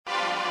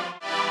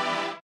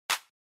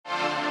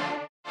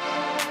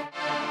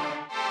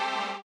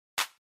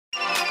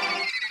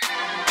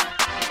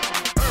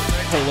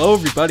Hello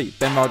everybody,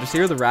 Ben Rogers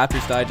here, the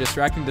Raptors Digest,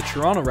 tracking the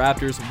Toronto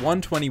Raptors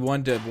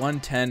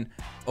 121-110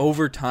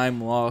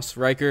 overtime loss.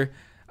 Riker,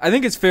 I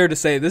think it's fair to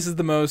say this is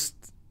the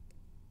most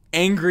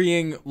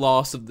angrying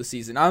loss of the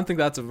season. I don't think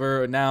that's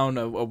a noun,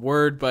 a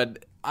word,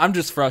 but I'm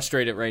just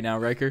frustrated right now,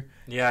 Riker.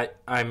 Yeah,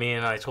 I mean,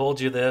 I told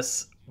you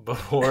this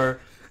before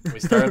we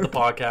started the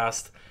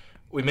podcast.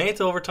 We made it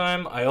to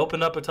overtime. I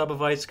opened up a tub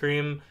of ice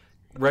cream,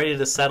 ready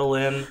to settle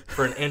in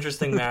for an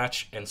interesting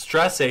match, and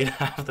Stress ate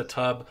half the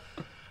tub.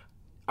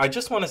 I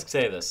just want to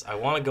say this. I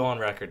want to go on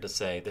record to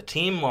say the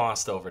team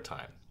lost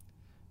overtime.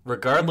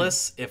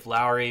 Regardless if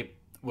Lowry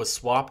was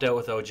swapped out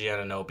with OG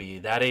Anunoby,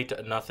 that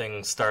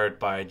 8-0 start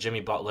by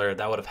Jimmy Butler,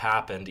 that would have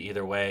happened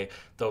either way.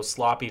 Those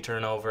sloppy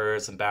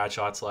turnovers and bad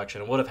shot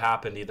selection would have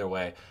happened either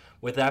way.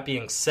 With that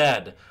being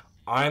said,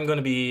 I'm going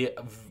to be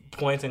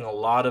pointing a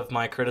lot of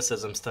my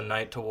criticisms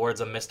tonight towards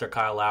a Mr.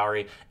 Kyle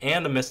Lowry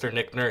and a Mr.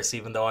 Nick Nurse,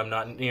 even though I'm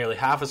not nearly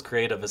half as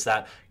creative as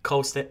that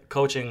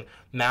coaching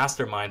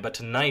mastermind. But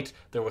tonight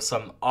there was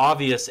some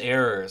obvious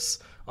errors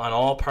on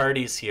all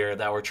parties here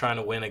that were trying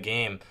to win a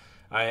game.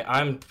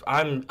 I'm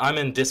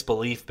in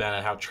disbelief, Ben,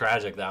 at how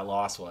tragic that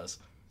loss was.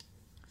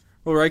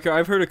 Well, Riker,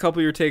 I've heard a couple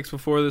of your takes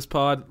before this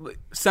pod.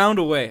 Sound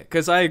away,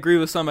 because I agree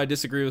with some, I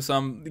disagree with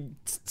some.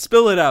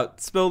 Spill it out.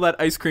 Spill that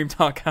ice cream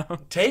talk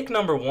out. Take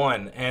number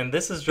one, and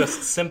this is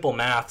just simple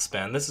maths,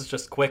 Ben. This is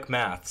just quick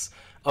maths.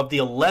 Of the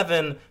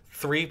 11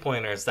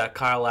 three-pointers that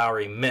Kyle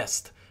Lowry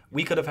missed,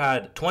 we could have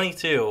had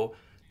 22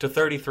 to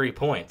 33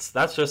 points.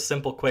 That's just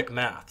simple quick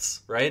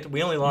maths, right?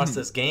 We only lost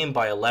this game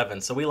by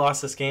 11, so we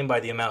lost this game by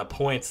the amount of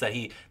points that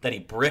he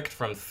bricked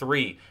from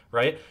three,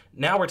 right?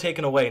 Now we're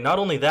taking away, not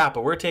only that,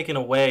 but we're taking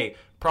away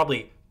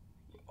probably,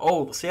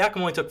 Siakam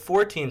only took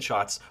 14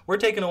 shots. We're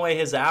taking away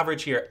his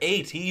average here,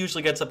 8. He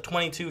usually gets up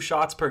 22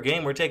 shots per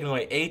game. We're taking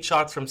away 8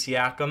 shots from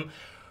Siakam.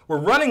 We're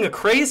running a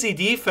crazy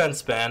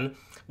defense, Ben,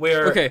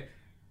 where...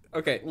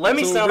 Okay. Let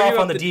me sound off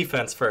on the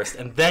defense first,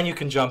 and then you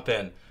can jump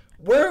in.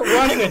 We're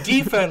running a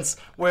defense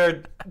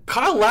where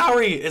Kyle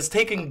Lowry is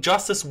taking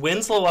Justice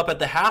Winslow up at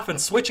the half and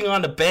switching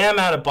on to Bam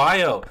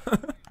Adebayo.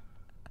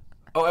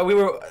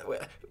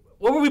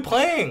 What were we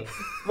playing?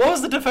 What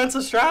was the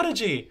defensive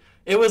strategy?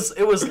 It was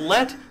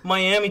let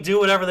Miami do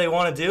whatever they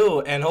want to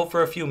do and hope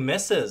for a few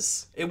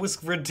misses. It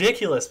was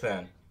ridiculous,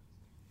 man.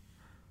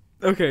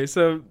 Okay,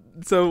 so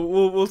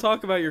we'll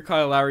talk about your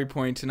Kyle Lowry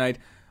point tonight.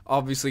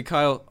 Obviously,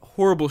 Kyle,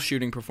 horrible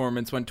shooting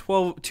performance. Went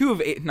 2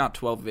 of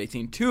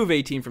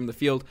 18 from the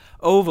field,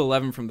 0 of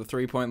 11 from the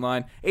three-point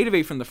line, 8 of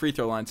 8 from the free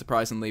throw line,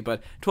 surprisingly,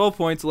 but 12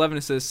 points, 11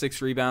 assists, 6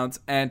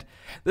 rebounds, and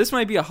this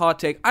might be a hot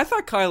take. I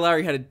thought Kyle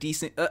Lowry had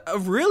a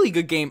really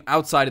good game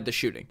outside of the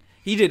shooting.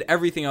 He did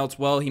everything else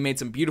well. He made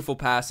some beautiful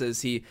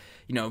passes. He,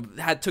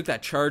 took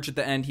that charge at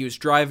the end. He was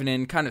driving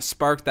in, kind of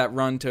sparked that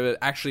run to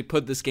actually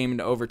put this game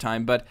into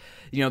overtime. But,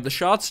 the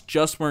shots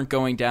just weren't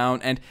going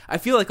down. And I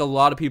feel like a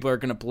lot of people are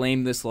going to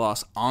blame this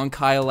loss on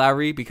Kyle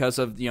Lowry because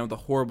of,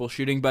 the horrible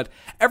shooting. But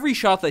every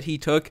shot that he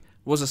took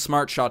was a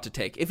smart shot to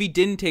take. If he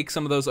didn't take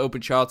some of those open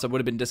shots, I would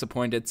have been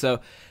disappointed. So,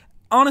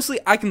 honestly,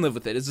 I can live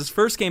with it. It's his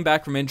first game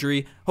back from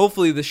injury.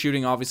 Hopefully the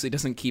shooting obviously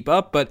doesn't keep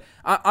up, but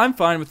I'm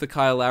fine with the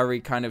Kyle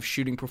Lowry kind of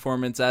shooting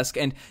performance-esque.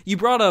 And you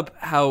brought up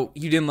how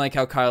you didn't like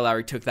how Kyle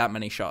Lowry took that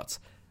many shots.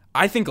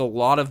 I think a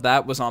lot of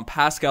that was on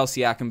Pascal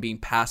Siakam being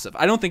passive.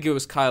 I don't think it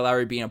was Kyle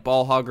Lowry being a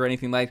ball hog or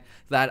anything like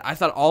that. I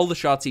thought all the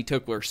shots he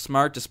took were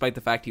smart despite the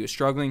fact he was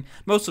struggling.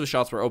 Most of the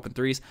shots were open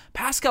threes.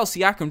 Pascal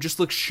Siakam just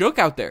looked shook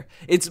out there.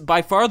 It's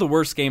by far the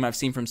worst game I've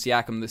seen from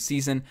Siakam this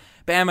season.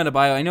 Bam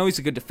Adebayo, I know he's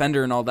a good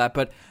defender and all that,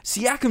 but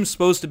Siakam's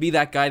supposed to be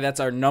that guy that's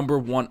our number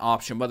one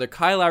option, whether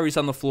Kyle Lowry's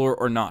on the floor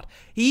or not.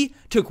 He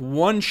took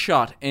one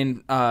shot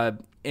in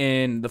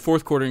the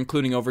fourth quarter,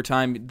 including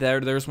overtime.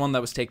 There's one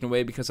that was taken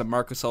away because of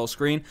Marc Gasol's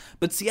screen,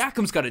 but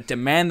Siakam's got to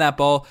demand that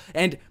ball,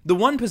 and the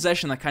one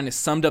possession that kind of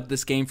summed up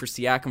this game for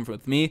Siakam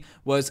with me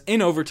was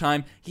in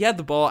overtime. He had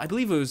the ball, I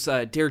believe it was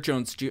Derrick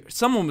Jones,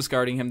 someone was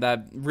guarding him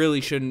that really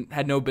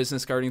had no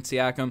business guarding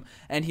Siakam,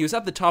 and he was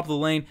at the top of the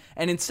lane,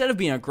 and instead of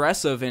being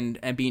aggressive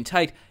and being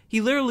tight, he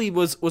literally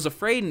was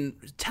afraid and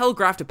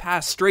telegraphed a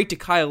pass straight to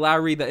Kyle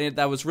Lowry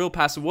that was real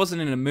pass. It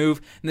wasn't in a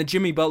move, and then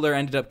Jimmy Butler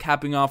ended up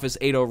capping off his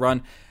 8-0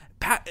 run.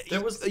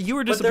 You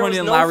were disappointed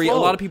in Lowry. A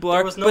lot of people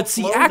are. But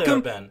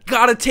Siakam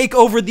got to take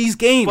over these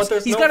games.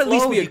 He's got to at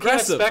least be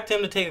aggressive. You can't expect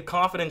him to take a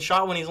confident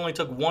shot when he's only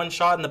took one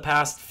shot in the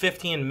past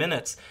 15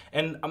 minutes.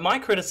 And my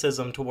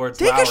criticism towards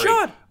Lowry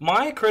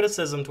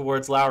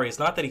is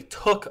not that he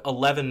took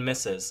 11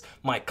 misses.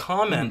 My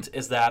comment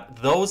is that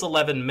those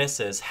 11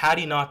 misses, had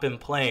he not been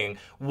playing,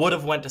 would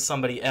have went to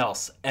somebody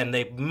else, and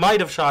they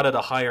might have shot at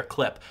a higher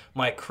clip.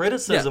 My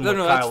criticism with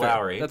Kyle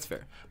Lowry. That's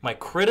fair. My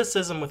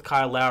criticism with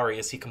Kyle Lowry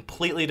is he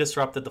completely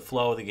disrupted the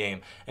flow of the game.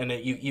 And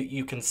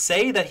you can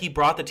say that he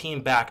brought the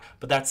team back,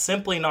 but that's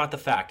simply not the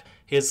fact.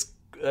 His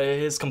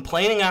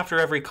complaining after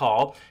every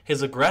call,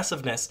 his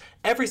aggressiveness,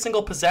 every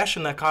single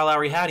possession that Kyle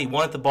Lowry had, he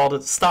wanted the ball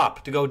to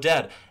stop, to go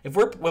dead.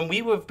 When we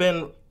have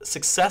been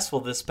successful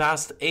this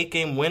past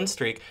 8-game win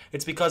streak,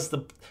 it's because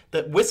the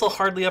whistle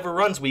hardly ever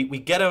runs. We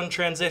get out in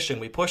transition,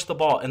 we push the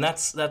ball, and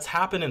that's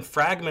happened in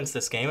fragments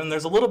this game. And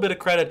there's a little bit of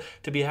credit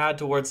to be had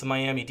towards the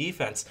Miami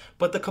defense,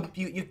 but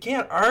you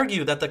can't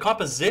argue that the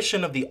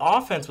composition of the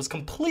offense was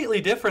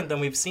completely different than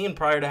we've seen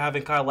prior to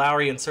having Kyle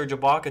Lowry and Serge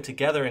Ibaka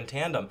together in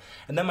tandem.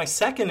 And then my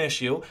second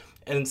issue,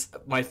 and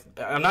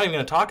I'm not even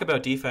going to talk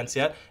about defense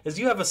yet, is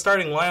you have a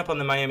starting lineup on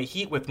the Miami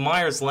Heat with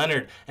Myers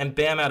Leonard and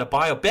Bam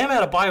Adebayo. Bam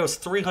Adebayo is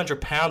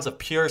 300 pounds of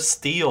pure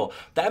steel.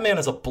 That man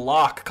is a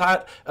block.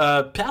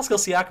 Pascal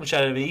Siakam should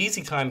have an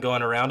easy time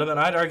going around him, and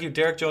I'd argue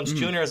Derek Jones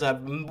Jr. has a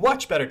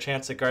much better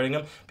chance at guarding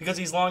him because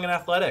he's long and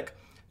athletic.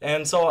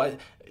 And so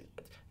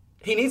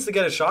he needs to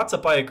get his shots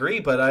up, I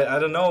agree, but I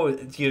don't know.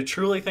 Do you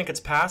truly think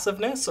it's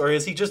passiveness, or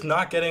is he just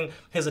not getting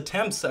his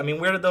attempts? I mean,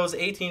 where did those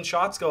 18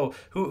 shots go?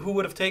 Who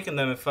would have taken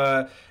them if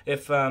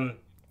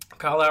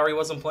Kyle Lowry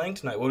wasn't playing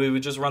tonight? Would we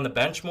just run the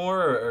bench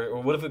more,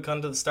 or would have it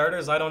come to the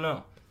starters? I don't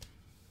know.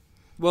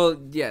 Well,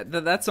 yeah,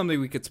 that's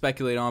something we could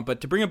speculate on,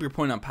 but to bring up your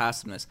point on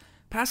passiveness,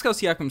 Pascal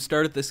Siakam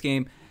started this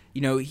game,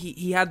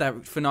 he had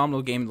that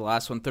phenomenal game in the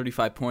last one,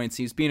 35 points,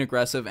 he was being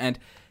aggressive, and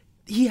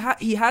he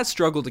has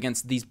struggled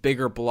against these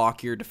bigger,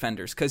 blockier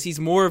defenders because he's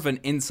more of an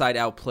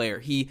inside-out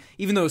player.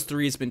 Even though his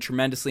three has been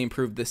tremendously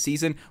improved this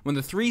season, when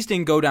the threes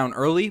didn't go down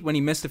early, when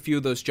he missed a few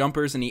of those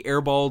jumpers and he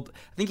airballed,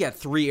 I think he had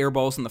 3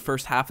 airballs in the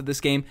first half of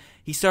this game,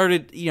 he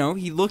started,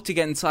 he looked to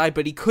get inside,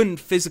 but he couldn't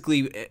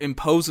physically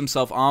impose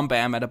himself on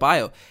Bam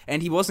Adebayo,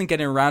 and he wasn't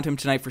getting around him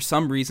tonight for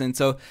some reason.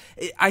 So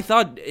I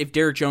thought if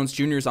Derek Jones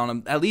Jr. is on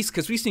him, at least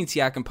because we've seen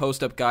Siakam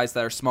post up guys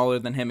that are smaller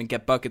than him and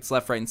get buckets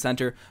left, right, and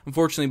center.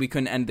 Unfortunately, we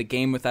couldn't end the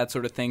game with that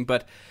sort of thing,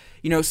 but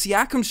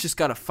Siakam's just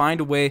got to find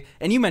a way.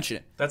 And you mentioned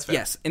it. That's fair.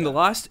 Yes, in the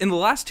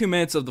last 2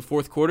 minutes of the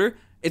fourth quarter,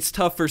 it's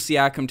tough for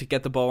Siakam to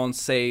get the ball and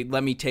say,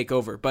 "Let me take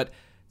over." But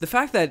the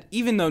fact that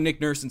even though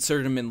Nick Nurse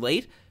inserted him in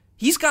late,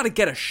 he's got to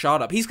get a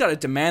shot up. He's got to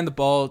demand the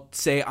ball,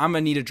 say, "I'm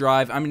going to need a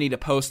drive, I'm going to need a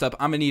post up,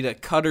 I'm going to need a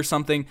cut or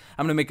something,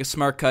 I'm going to make a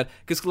smart cut."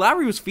 Because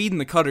Lowry was feeding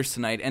the cutters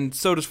tonight, and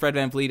so does Fred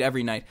VanVleet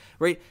every night,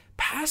 right?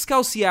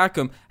 Pascal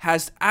Siakam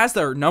has, as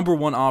their number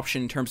one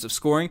option in terms of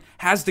scoring,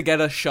 has to get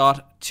a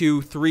shot,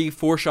 2, 3,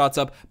 4 shots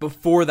up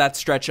before that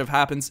stretch of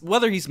happens.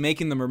 Whether he's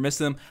making them or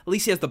missing them, at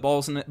least he has the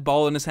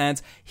ball in his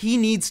hands. He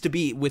needs to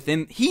be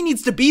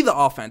the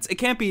offense. It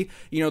can't be,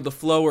 the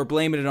flow or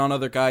blaming it on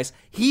other guys.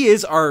 He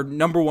is our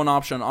number one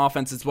option on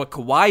offense. It's what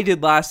Kawhi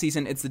did last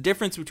season. It's the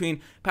difference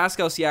between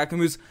Pascal Siakam,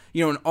 who's,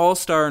 an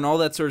all-star and all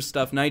that sort of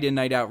stuff night in,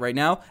 night out right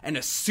now, and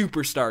a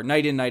superstar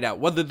night in, night out.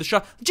 Whether the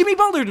shot, Jimmy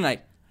Butler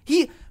tonight,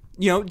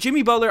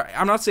 Jimmy Butler,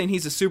 I'm not saying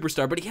he's a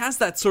superstar, but he has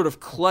that sort of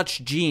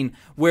clutch gene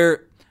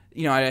where,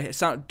 I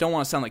don't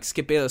want to sound like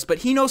Skip Bayless, but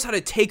he knows how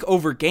to take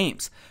over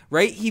games,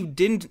 right? He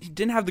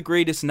didn't have the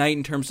greatest night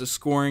in terms of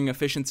scoring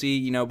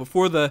efficiency.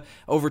 Before the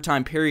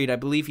overtime period, I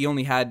believe he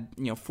only had,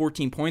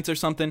 14 points or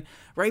something,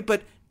 right?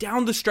 But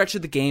down the stretch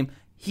of the game,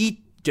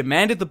 he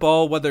demanded the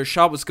ball, whether a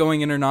shot was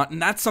going in or not,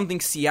 and that's something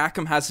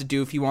Siakam has to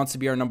do if he wants to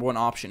be our number one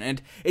option. And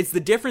it's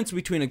the difference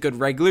between a good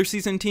regular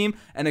season team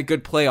and a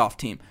good playoff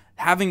team.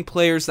 Having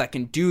players that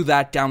can do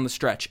that down the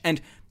stretch. And,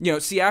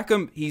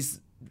 Siakam, he's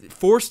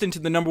forced into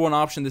the number one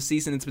option this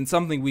season. It's been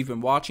something we've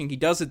been watching. He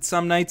does it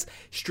some nights,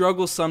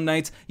 struggles some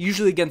nights.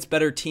 Usually against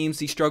better teams,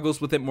 he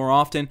struggles with it more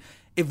often.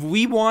 If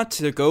we want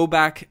to go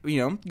back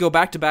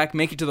to back,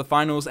 make it to the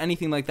finals,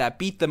 anything like that,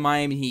 beat the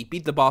Miami Heat,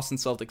 beat the Boston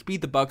Celtics,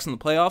 beat the Bucks in the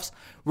playoffs,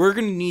 we're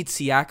going to need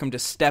Siakam to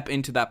step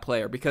into that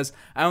player, because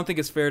I don't think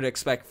it's fair to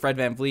expect Fred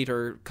VanVleet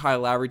or Kyle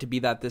Lowry to be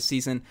that this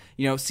season.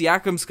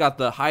 Siakam's got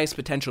the highest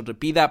potential to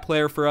be that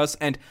player for us,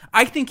 and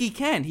I think he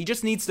can. He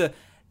just needs to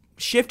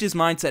shift his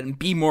mindset and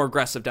be more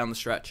aggressive down the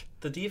stretch.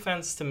 The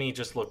defense to me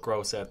just looked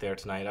gross out there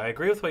tonight. I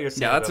agree with what you're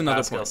saying that's about another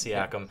Pascal point.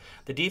 Siakam. Yeah.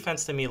 The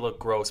defense to me looked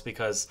gross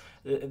because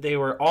they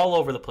were all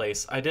over the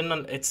place.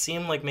 It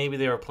seemed like maybe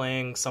they were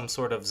playing some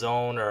sort of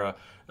zone or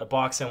a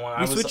box and one.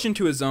 We switched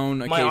into a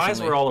zone occasionally. My eyes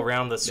were all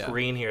around the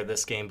screen here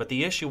this game, but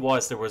the issue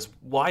was there was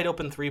wide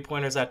open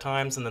 3-pointers at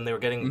times, and then they were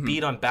getting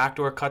beat on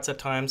backdoor cuts at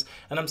times.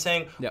 And I'm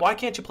saying, why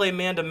can't you play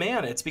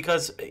man-to-man? It's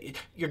because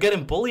you're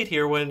getting bullied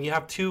here when you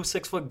have 2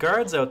 6-foot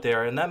guards out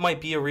there, and that might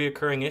be a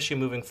reoccurring issue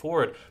moving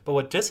forward. But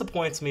what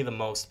disappoints me the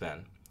most,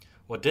 Ben,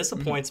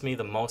 me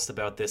the most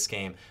about this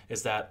game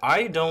is that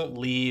I don't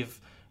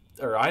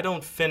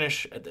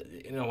finish,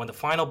 when the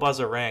final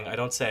buzzer rang, I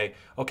don't say,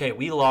 okay,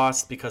 we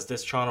lost because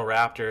this Toronto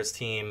Raptors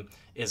team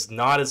is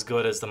not as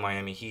good as the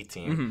Miami Heat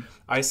team.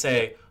 I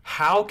say,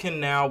 how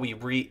can now we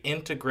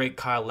reintegrate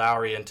Kyle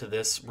Lowry into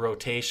this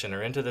rotation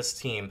or into this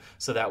team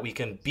so that we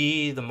can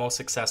be the most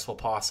successful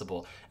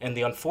possible? And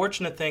the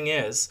unfortunate thing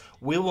is,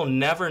 we will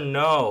never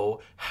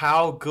know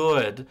how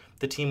good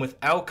the team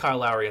without Kyle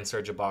Lowry and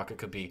Serge Ibaka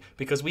could be,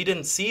 because we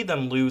didn't see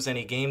them lose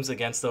any games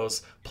against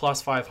those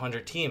plus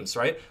 500 teams,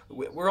 right?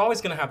 We're always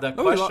going to have that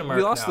question mark.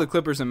 We lost now. to the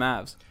Clippers and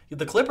Mavs.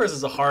 The Clippers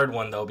is a hard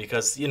one, though,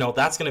 because,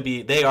 that's going to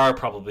be, they are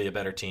probably a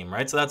better team,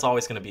 right? So that's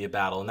always going to be a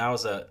battle, and that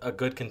was a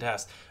good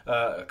contest.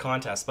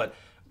 But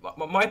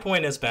My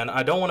point is, Ben,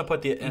 I don't want to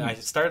put and I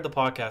started the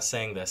podcast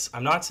saying this.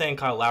 I'm not saying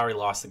Kyle Lowry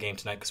lost the game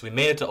tonight because we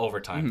made it to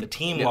overtime. The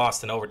team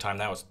lost in overtime.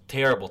 That was a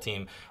terrible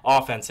team,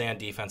 offense and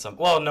defense.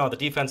 Well, no, the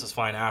defense was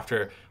fine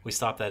after we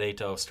stopped that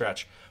 8-0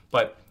 stretch.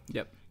 But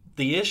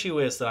the issue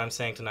is that I'm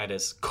saying tonight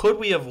is, could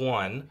we have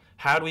won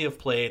had we have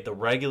played the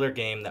regular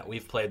game that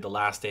we've played the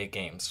last 8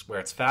 games, where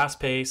it's fast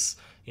pace?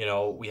 You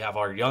know, we have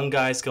our young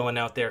guys going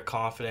out there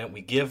confident.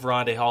 We give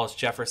Rondae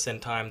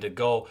Hollis-Jefferson time to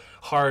go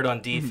hard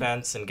on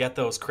defense and get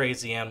those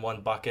crazy and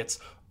one buckets.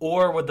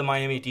 Or would the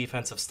Miami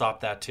defense have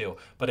stopped that too?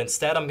 But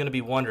instead, I'm going to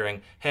be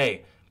wondering,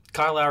 hey,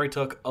 Kyle Lowry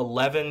took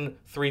 11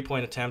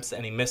 three-point attempts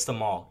and he missed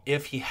them all.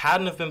 If he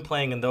hadn't have been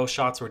playing and those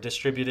shots were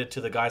distributed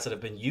to the guys that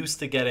have been used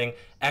to getting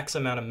X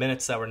amount of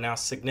minutes that were now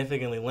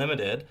significantly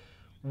limited,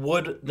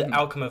 would the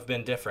outcome have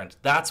been different?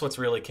 That's what's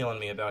really killing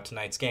me about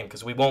tonight's game,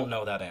 because we won't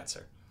know that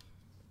answer.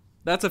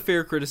 That's a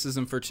fair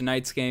criticism for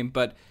tonight's game,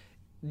 but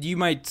you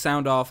might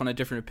sound off on a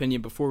different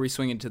opinion before we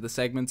swing into the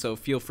segment, so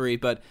feel free.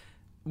 But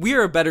we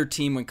are a better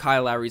team when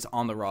Kyle Lowry's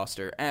on the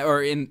roster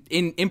or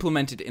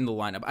implemented in the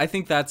lineup. I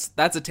think that's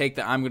a take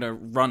that I'm going to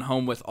run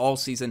home with all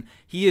season.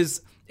 He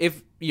is,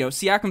 if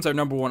Siakam's our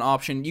number one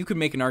option, you could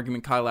make an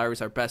argument Kyle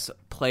Lowry's our best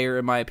player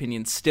in my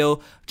opinion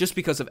still, just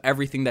because of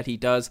everything that he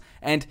does.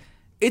 And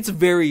it's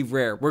very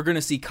rare we're going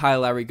to see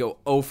Kyle Lowry go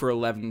 0 for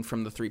 11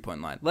 from the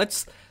three-point line.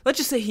 Let's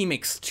just say he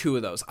makes 2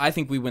 of those. I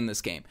think we win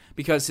this game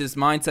because his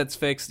mindset's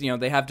fixed.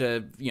 They have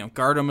to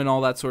guard him and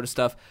all that sort of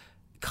stuff.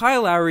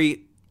 Kyle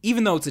Lowry,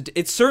 even though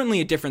it's certainly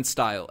a different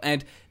style,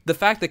 and the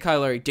fact that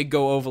Kyle Lowry did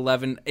go 0 of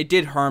 11, it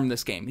did harm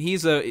this game.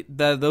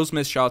 Those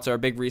missed shots are a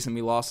big reason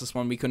we lost this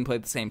one. We couldn't play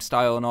the same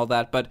style and all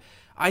that, but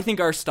I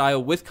think our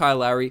style with Kyle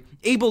Lowry,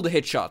 able to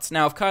hit shots.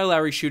 Now, if Kyle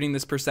Lowry's shooting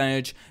this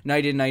percentage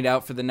night in, night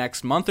out for the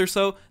next month or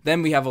so,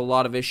 then we have a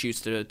lot of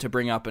issues to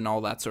bring up and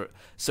all that sort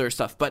of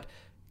stuff. But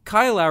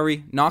Kyle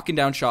Lowry knocking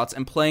down shots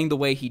and playing the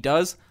way he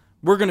does,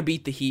 we're going to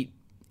beat the Heat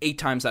 8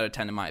 times out of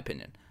 10 in my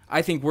opinion.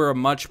 I think we're a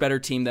much better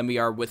team than we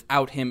are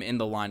without him in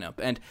the lineup.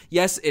 And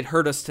yes, it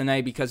hurt us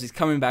tonight because he's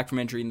coming back from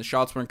injury and the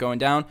shots weren't going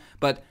down,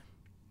 but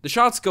the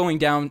shots going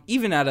down,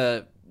 even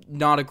at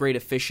not a great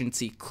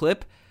efficiency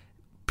clip,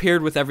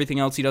 paired with everything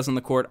else he does on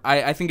the court,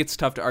 I think it's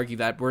tough to argue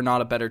that we're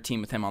not a better team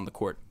with him on the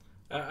court.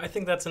 I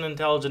think that's an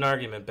intelligent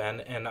argument,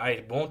 Ben, and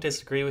I won't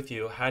disagree with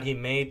you. Had he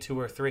made 2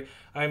 or 3,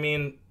 I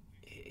mean,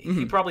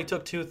 he probably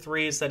took 2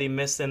 threes that he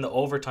missed in the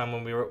overtime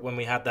when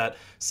we had that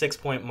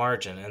 6-point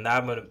margin, and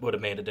that would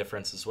have made a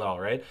difference as well,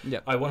 right?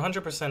 Yeah. I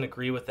 100%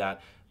 agree with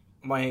that.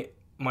 My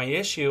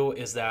issue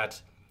is that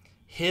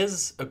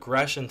his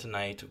aggression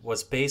tonight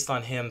was based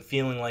on him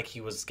feeling like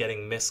he was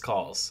getting missed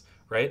calls,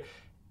 right?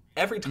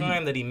 Every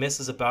time that he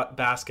misses a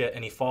basket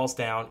and he falls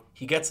down,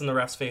 he gets in the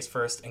ref's face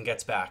first and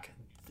gets back.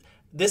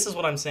 This is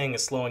what I'm saying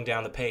is slowing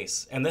down the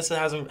pace. And this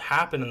hasn't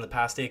happened in the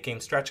past 8-game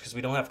stretch because we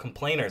don't have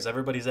complainers.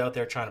 Everybody's out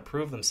there trying to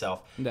prove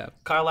themselves. Yeah.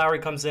 Kyle Lowry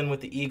comes in with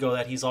the ego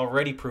that he's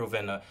already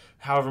proven,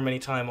 however many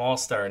time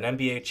All-Star, an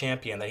NBA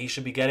champion, that he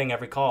should be getting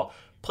every call.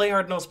 Play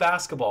hard-nosed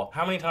basketball.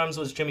 How many times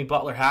was Jimmy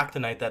Butler hacked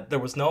tonight that there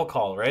was no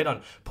call, right?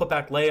 On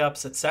putback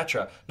layups,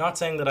 etc. Not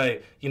saying that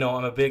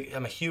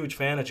I'm a huge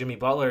fan of Jimmy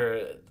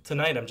Butler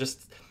tonight.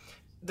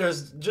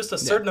 There's just a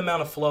certain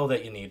amount of flow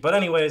that you need. But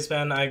anyways,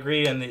 Ben, I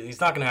agree, and he's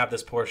not going to have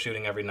this poor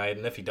shooting every night.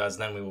 And if he does,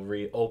 then we will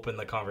reopen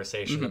the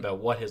conversation about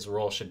what his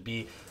role should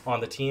be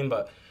on the team.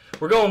 But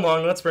we're going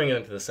long. Let's bring it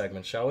into the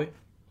segment, shall we?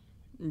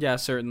 Yeah,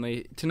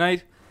 certainly.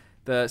 Tonight,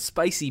 the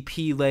spicy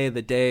P lay of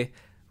the day,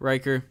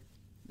 Riker.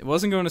 It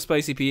wasn't going to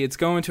Spicy P. It's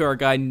going to our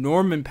guy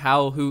Norman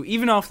Powell, who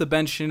even off the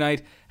bench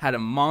tonight had a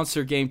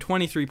monster game,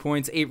 23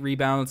 points, 8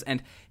 rebounds,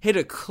 and hit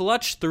a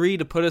clutch 3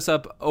 to put us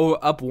up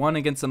 1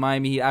 against the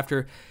Miami Heat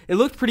after it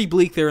looked pretty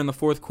bleak there in the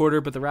fourth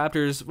quarter, but the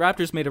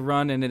Raptors made a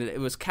run, and it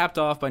was capped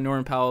off by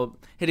Norman Powell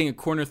hitting a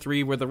corner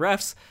 3 where the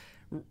refs,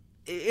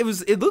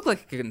 it looked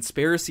like a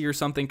conspiracy or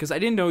something, because I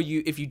didn't know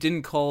if you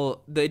didn't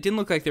call, it didn't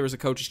look like there was a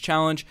coach's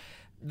challenge.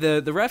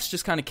 The refs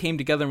just kind of came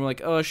together and were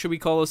like, oh, should we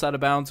call this out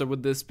of bounds, or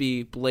would this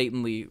be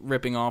blatantly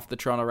ripping off the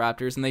Toronto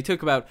Raptors? And they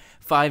took about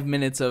 5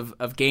 minutes of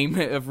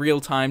real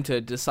time to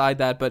decide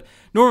that. But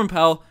Norman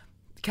Powell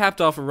capped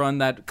off a run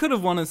that could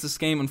have won us this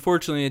game.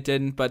 Unfortunately, it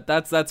didn't. But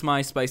that's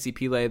my spicy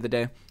Pele of the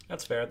day.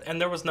 That's fair. And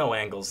there was no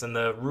angles. And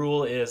the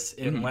rule is,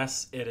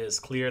 unless it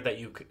is clear that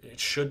it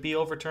should be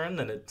overturned,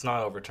 then it's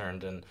not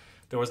overturned. And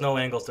there was no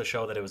angles to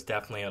show that it was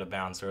definitely out of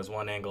bounds. There was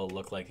one angle that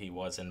looked like he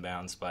was in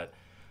bounds, but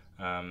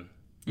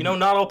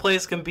not all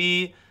plays can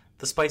be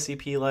the spicy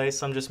Pele.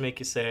 Some just make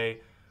you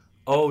say,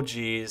 oh,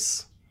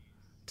 geez.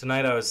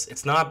 Tonight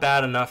it's not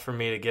bad enough for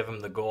me to give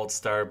him the gold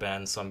star,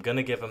 Ben, so I'm going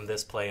to give him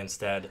this play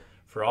instead.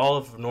 For all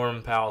of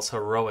Norman Powell's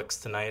heroics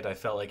tonight, I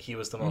felt like he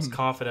was the most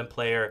confident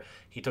player.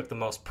 He took the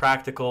most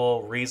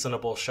practical,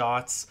 reasonable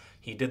shots.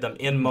 He did them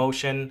in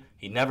motion.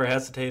 He never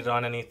hesitated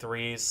on any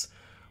threes.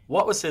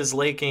 What was his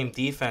late-game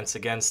defense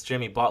against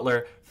Jimmy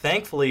Butler?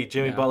 Thankfully,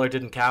 Jimmy Butler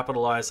didn't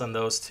capitalize on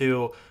those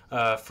 2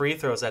 free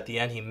throws at the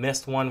end. He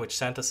missed one, which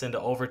sent us into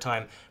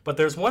overtime. But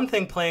there's one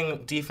thing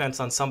playing defense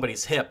on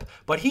somebody's hip.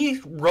 But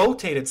he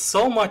rotated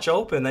so much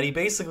open that he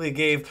basically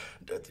gave...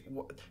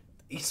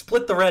 he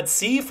split the Red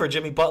Sea for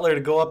Jimmy Butler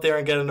to go up there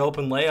and get an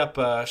open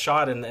layup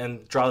shot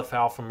and draw the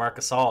foul from Marc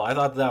Gasol. I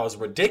thought that was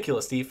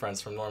ridiculous defense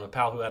from Norman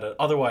Powell, who had an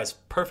otherwise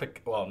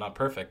perfect, well, not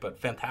perfect, but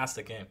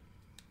fantastic game.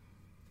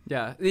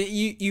 Yeah,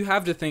 you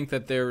have to think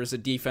that there was a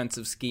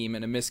defensive scheme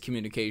and a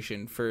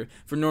miscommunication for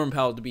Norman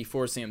Powell to be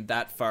forcing him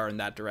that far in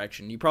that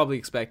direction. You probably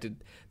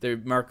expected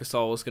that Marc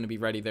Gasol was going to be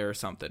ready there or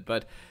something.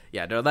 But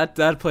yeah, no,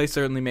 that play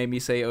certainly made me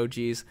say, oh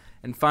geez.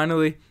 And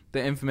finally,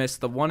 the infamous,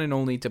 the one and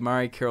only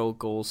DeMarre Carroll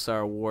Gold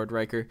Star Award,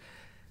 Riker.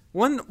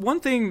 One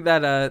thing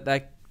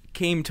that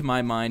came to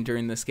my mind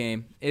during this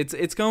game,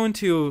 it's going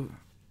to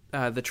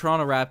the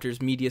Toronto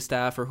Raptors media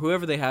staff or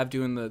whoever they have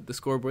doing the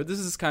scoreboard. This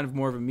is kind of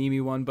more of a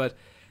meme one, but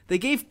they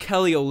gave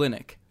Kelly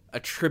Olynyk a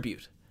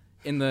tribute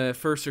in the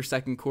first or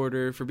second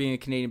quarter for being a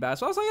Canadian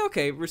basketball. I was like,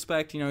 okay,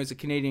 respect. He's a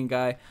Canadian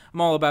guy.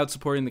 I'm all about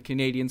supporting the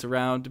Canadians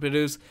around. But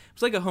it was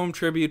like a home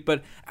tribute.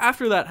 But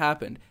after that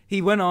happened,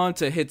 he went on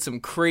to hit some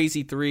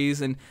crazy threes,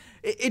 and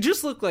it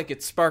just looked like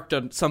it sparked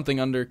something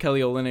under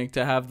Kelly Olynyk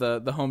to have the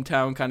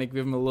hometown kind of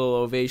give him a little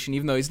ovation,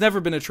 even though he's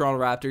never been a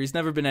Toronto Raptor. He's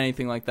never been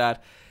anything like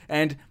that.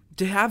 And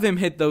to have him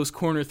hit those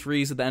corner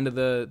threes at the end of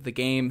the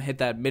game, hit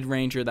that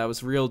mid-ranger that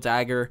was real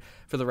dagger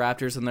for the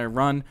Raptors in their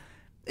run,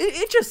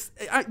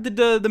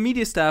 the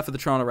media staff of the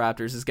Toronto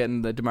Raptors is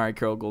getting the DeMarre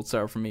Carroll Gold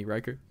Star from me,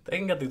 Riker. They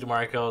can get the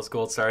DeMarre Carroll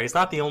Gold Star. He's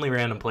not the only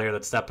random player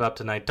that stepped up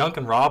tonight.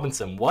 Duncan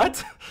Robinson,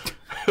 what?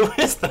 Who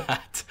is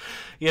that?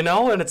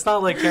 And it's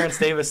not like Terrence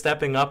Davis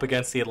stepping up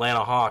against the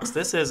Atlanta Hawks.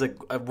 This is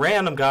a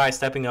random guy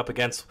stepping up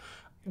against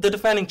the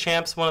defending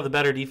champs, one of the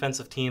better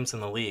defensive teams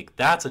in the league.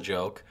 That's a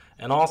joke.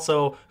 And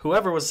also,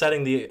 whoever was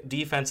setting the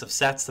defensive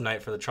sets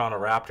tonight for the Toronto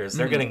Raptors,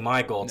 they're getting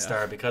my gold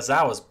star because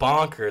that was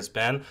bonkers,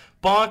 Ben.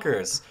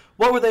 Bonkers.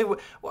 What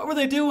were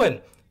they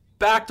doing?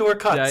 Backdoor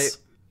cuts.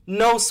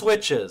 No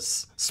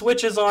switches.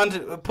 Switches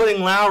on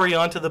putting Lowry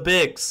onto the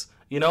bigs.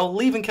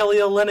 Leaving Kelly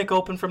Olynyk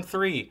open from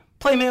three.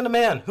 Play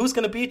man-to-man. Who's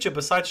going to beat you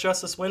besides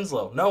Justice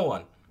Winslow? No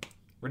one.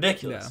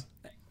 Ridiculous.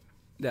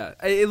 Yeah.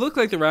 It looked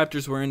like the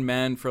Raptors were in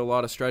man for a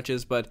lot of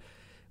stretches, but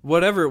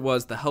whatever it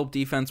was, the help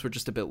defense were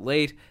just a bit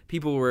late.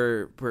 People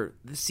were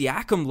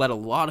Siakam let a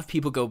lot of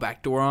people go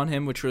backdoor on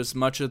him, which was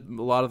a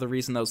lot of the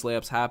reason those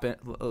layups happen.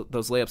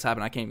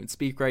 I can't even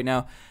speak right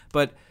now.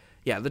 But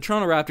yeah, the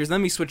Toronto Raptors,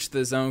 then we switched to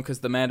the zone because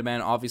the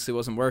man-to-man obviously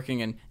wasn't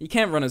working, and you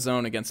can't run a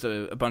zone against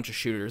a bunch of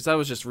shooters. That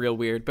was just real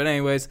weird. But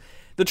anyways,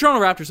 the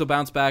Toronto Raptors will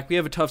bounce back. We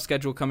have a tough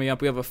schedule coming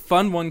up. We have a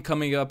fun one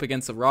coming up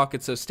against the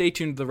Rockets, so stay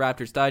tuned to the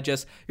Raptors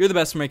Digest. You're the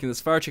best for making this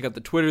far. Check out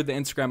the Twitter, the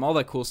Instagram, all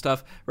that cool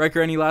stuff.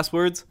 Riker, any last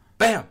words?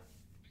 Bam!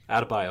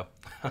 Out of bio.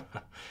 I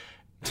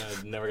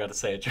never got to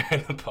say it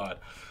during the pod.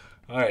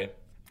 All right.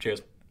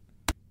 Cheers.